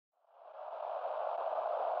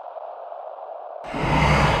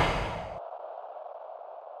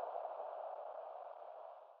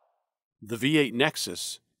The V8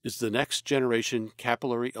 Nexus is the next-generation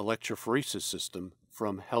capillary electrophoresis system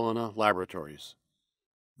from Helena Laboratories.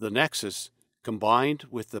 The Nexus, combined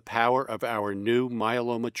with the power of our new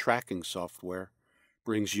myeloma tracking software,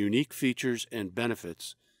 brings unique features and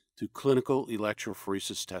benefits to clinical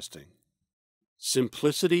electrophoresis testing.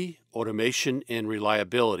 Simplicity, automation, and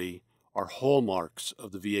reliability are hallmarks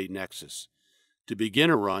of the V8 Nexus. To begin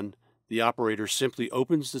a run, the operator simply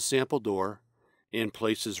opens the sample door and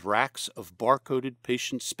places racks of barcoded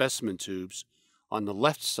patient specimen tubes on the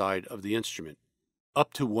left side of the instrument.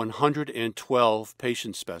 Up to 112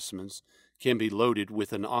 patient specimens can be loaded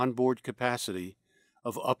with an onboard capacity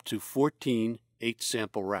of up to 14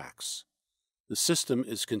 8-sample racks. The system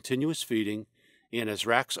is continuous feeding, and as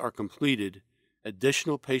racks are completed,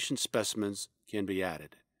 additional patient specimens can be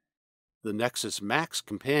added. The Nexus Max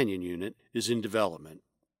companion unit is in development,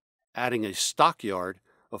 adding a stockyard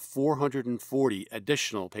of 440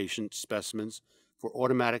 additional patient specimens for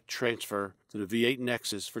automatic transfer to the V8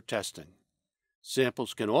 Nexus for testing.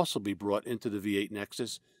 Samples can also be brought into the V8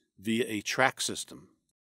 Nexus via a track system.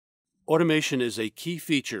 Automation is a key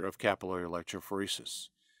feature of capillary electrophoresis.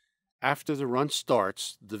 After the run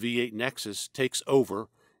starts, the V8 Nexus takes over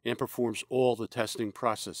and performs all the testing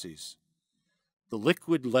processes. The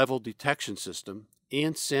liquid level detection system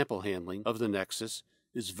and sample handling of the Nexus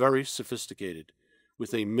is very sophisticated,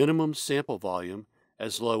 with a minimum sample volume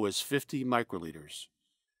as low as 50 microliters.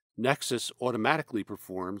 Nexus automatically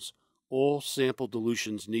performs all sample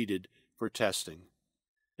dilutions needed for testing.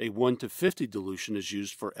 A 1 to 50 dilution is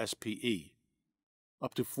used for SPE.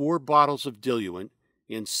 Up to 4 bottles of diluent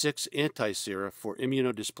and 6 anti-sera for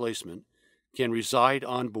immunodisplacement can reside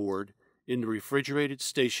on board in the refrigerated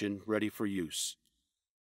station ready for use.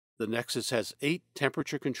 The Nexus has 8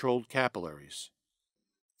 temperature-controlled capillaries.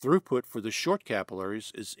 Throughput for the short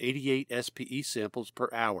capillaries is 88 SPE samples per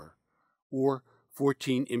hour, or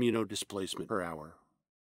 14 immunodisplacement per hour.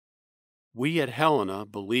 We at Helena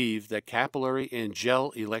believe that capillary and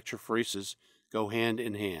gel electrophoresis go hand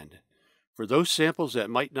in hand. For those samples that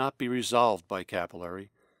might not be resolved by capillary,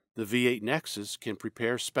 the V8 Nexus can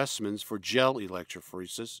prepare specimens for gel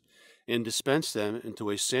electrophoresis and dispense them into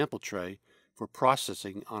a sample tray for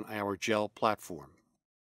processing on our gel platform.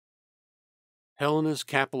 Helena's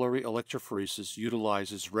capillary electrophoresis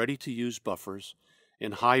utilizes ready-to-use buffers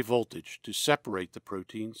and high voltage to separate the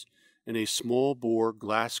proteins in a small-bore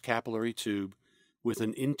glass capillary tube with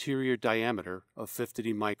an interior diameter of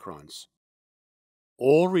 50 microns.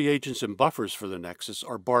 All reagents and buffers for the Nexus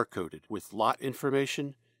are barcoded with lot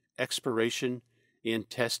information, expiration, and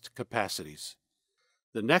test capacities.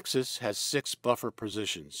 The Nexus has 6 buffer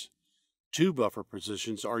positions. 2 buffer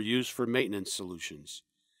positions are used for maintenance solutions.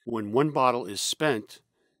 When one bottle is spent,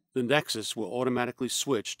 the Nexus will automatically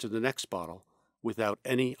switch to the next bottle without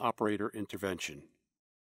any operator intervention.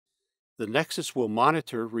 The Nexus will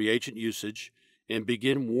monitor reagent usage and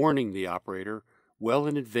begin warning the operator well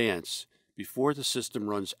in advance before the system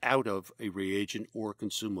runs out of a reagent or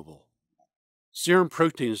consumable. Serum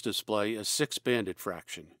proteins display a 6-banded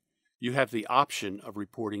fraction. You have the option of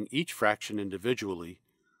reporting each fraction individually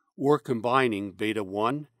or combining beta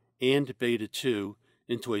 1 and beta 2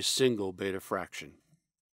 into a single beta fraction.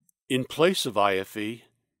 In place of IFE,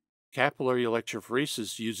 capillary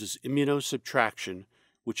electrophoresis uses Immuno Subtraction,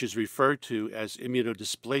 which is referred to as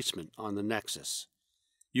immunodisplacement on the Nexus.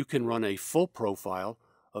 You can run a full profile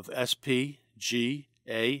of SP, G,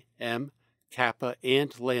 A, M, kappa,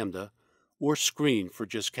 and lambda, or screen for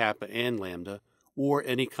just kappa and lambda, or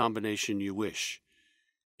any combination you wish.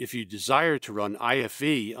 If you desire to run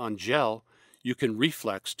IFE on gel, you can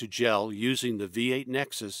reflex to gel using the V8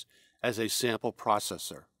 Nexus as a sample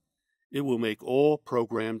processor. It will make all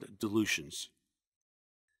programmed dilutions.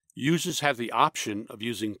 Users have the option of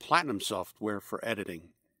using Platinum software for editing.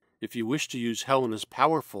 If you wish to use Helena's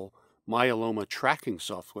powerful myeloma tracking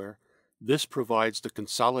software, this provides the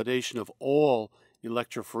consolidation of all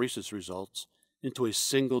electrophoresis results into a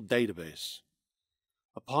single database.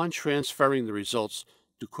 Upon transferring the results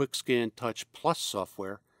to QuickScan Touch Plus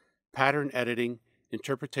software, pattern editing,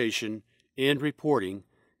 interpretation, and reporting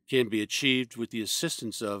can be achieved with the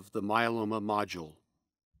assistance of the Myeloma Module.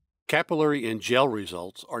 Capillary and gel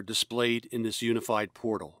results are displayed in this unified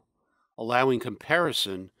portal, allowing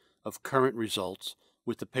comparison of current results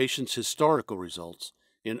with the patient's historical results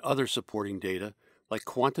and other supporting data like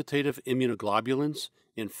quantitative immunoglobulins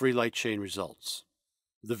and free light chain results.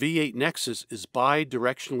 The V8 Nexus is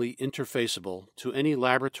bi-directionally interfaceable to any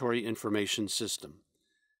laboratory information system.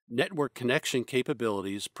 Network connection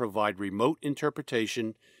capabilities provide remote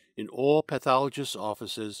interpretation in all pathologists'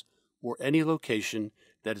 offices or any location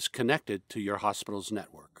that is connected to your hospital's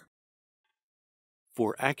network.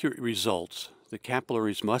 For accurate results, the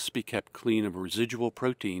capillaries must be kept clean of residual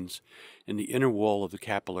proteins and the inner wall of the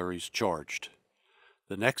capillaries charged.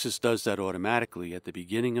 The Nexus does that automatically at the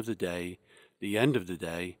beginning of the day, the end of the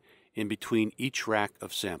day, and between each rack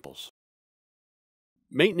of samples.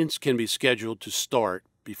 Maintenance can be scheduled to start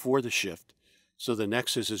before the shift, so the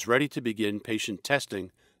Nexus is ready to begin patient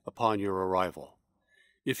testing upon your arrival.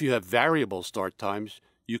 If you have variable start times,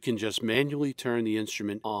 you can just manually turn the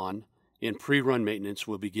instrument on and pre-run maintenance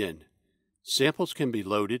will begin. Samples can be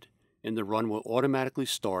loaded and the run will automatically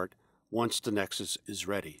start once the Nexus is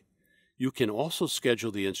ready. You can also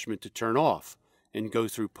schedule the instrument to turn off and go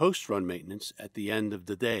through post-run maintenance at the end of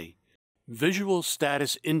the day. Visual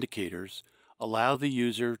status indicators allow the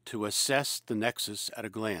user to assess the Nexus at a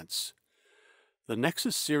glance. The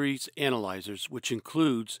Nexus series analyzers, which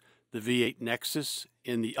includes the V8 Nexus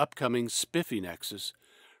and the upcoming SPIFE Nexus,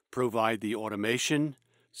 provide the automation,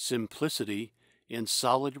 simplicity, and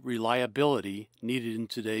solid reliability needed in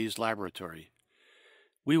today's laboratory.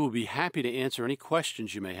 We will be happy to answer any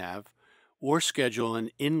questions you may have or schedule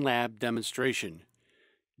an in-lab demonstration.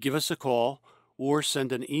 Give us a call or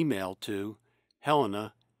send an email to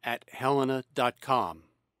helena@helena.com.